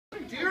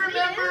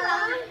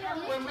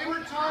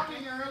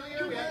talking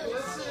earlier, we have to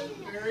listen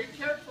very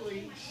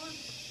carefully.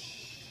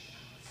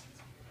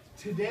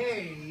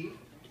 Today,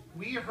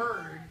 we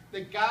heard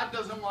that God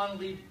doesn't want to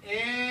leave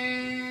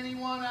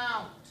anyone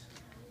out.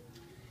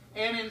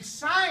 And in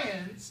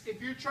science, if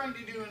you're trying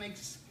to do an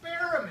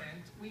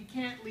experiment, we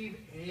can't leave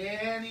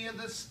any of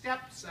the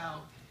steps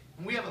out.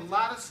 And we have a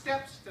lot of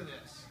steps to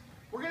this.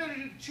 We're going to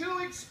do 2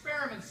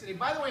 experiments today.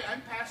 By the way,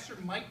 I'm Pastor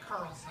Mike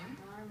Carlson.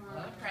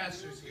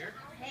 Pastor's here.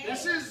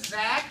 This is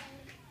Zach.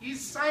 He's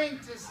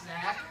scientist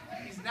Zach.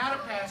 He's not a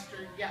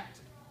pastor yet.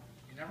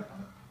 You never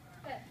know.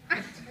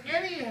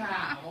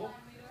 Anyhow,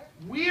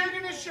 we are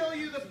going to show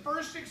you the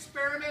first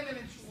experiment, and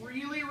it's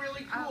really,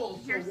 really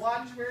cool. So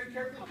watch very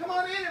carefully. Come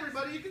on in,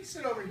 everybody. You can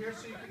sit over here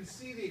so you can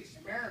see the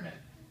experiment.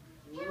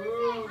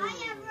 Whoa.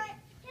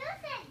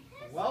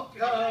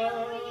 Welcome.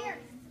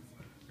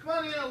 Come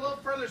on in a little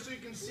further so you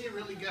can see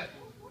really good.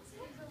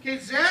 Okay,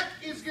 Zach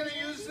is going to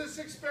use this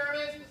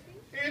experiment.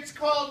 It's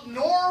called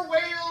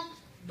Norwell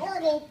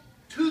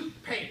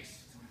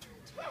toothpaste.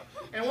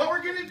 And what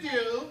we're going to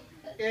do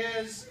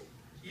is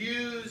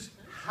use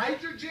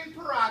hydrogen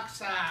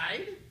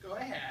peroxide. Go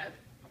ahead.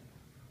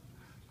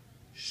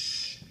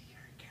 Shh, be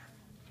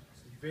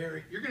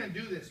very careful. You're going to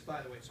do this,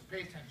 by the way, so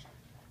pay attention.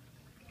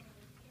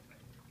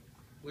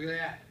 Look at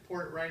that.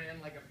 Pour it right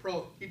in like a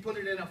pro. He put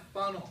it in a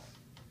funnel.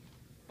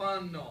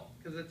 Funnel,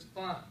 because it's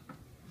fun.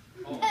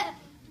 Oh.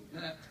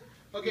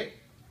 Okay.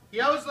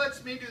 He always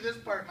lets me do this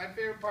part, my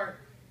favorite part.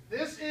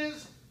 This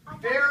is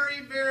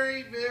very,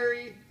 very,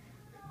 very,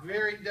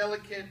 very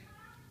delicate.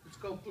 Let's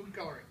go food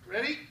coloring.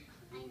 Ready?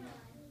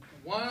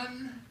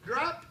 1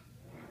 drop.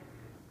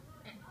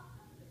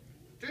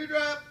 2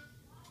 drop.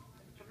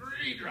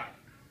 3 drop.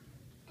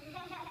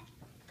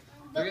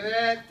 Look at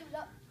that.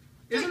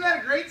 Isn't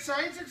that a great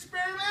science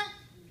experiment?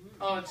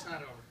 Oh, it's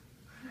not over.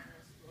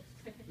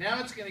 Now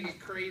it's going to get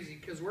crazy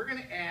because we're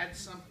going to add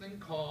something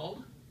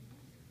called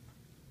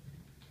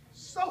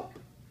soap.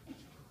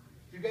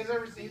 You guys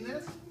ever seen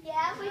this?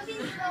 Yeah, we've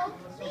seen soap.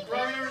 You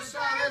probably never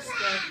saw this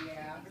stuff.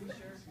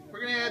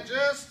 We're going to add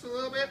just a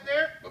little bit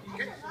there.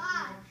 Okay.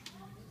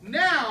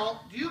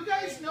 Now, do you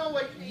guys know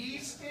what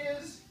yeast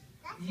is?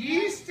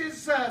 Yeast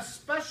is a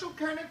special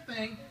kind of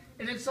thing,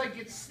 and it's like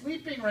it's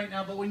sleeping right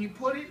now, but when you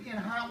put it in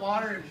hot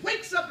water, it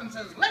wakes up and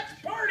says, let's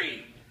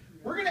party!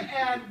 We're going to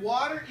add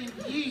water and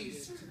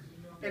yeast,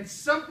 and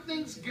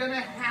something's going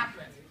to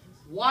happen.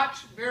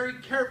 Watch very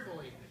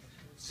carefully.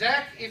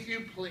 Zach, if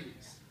you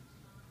please.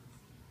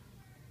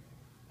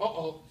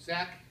 Uh-oh,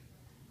 Zach,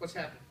 what's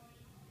happened?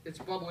 It's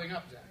bubbling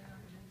up, Zach.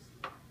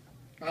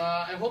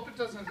 I hope it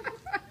doesn't...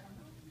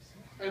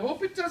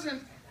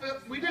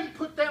 we didn't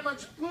put that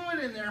much fluid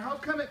in there. How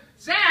come it...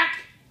 Zach!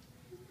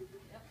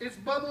 It's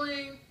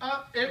bubbling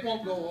up. It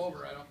won't go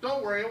over,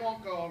 don't worry, it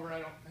won't go over, I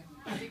don't think.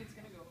 I think it's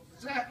going to go over.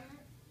 Zach!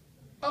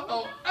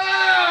 Uh-oh.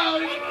 Oh,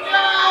 no!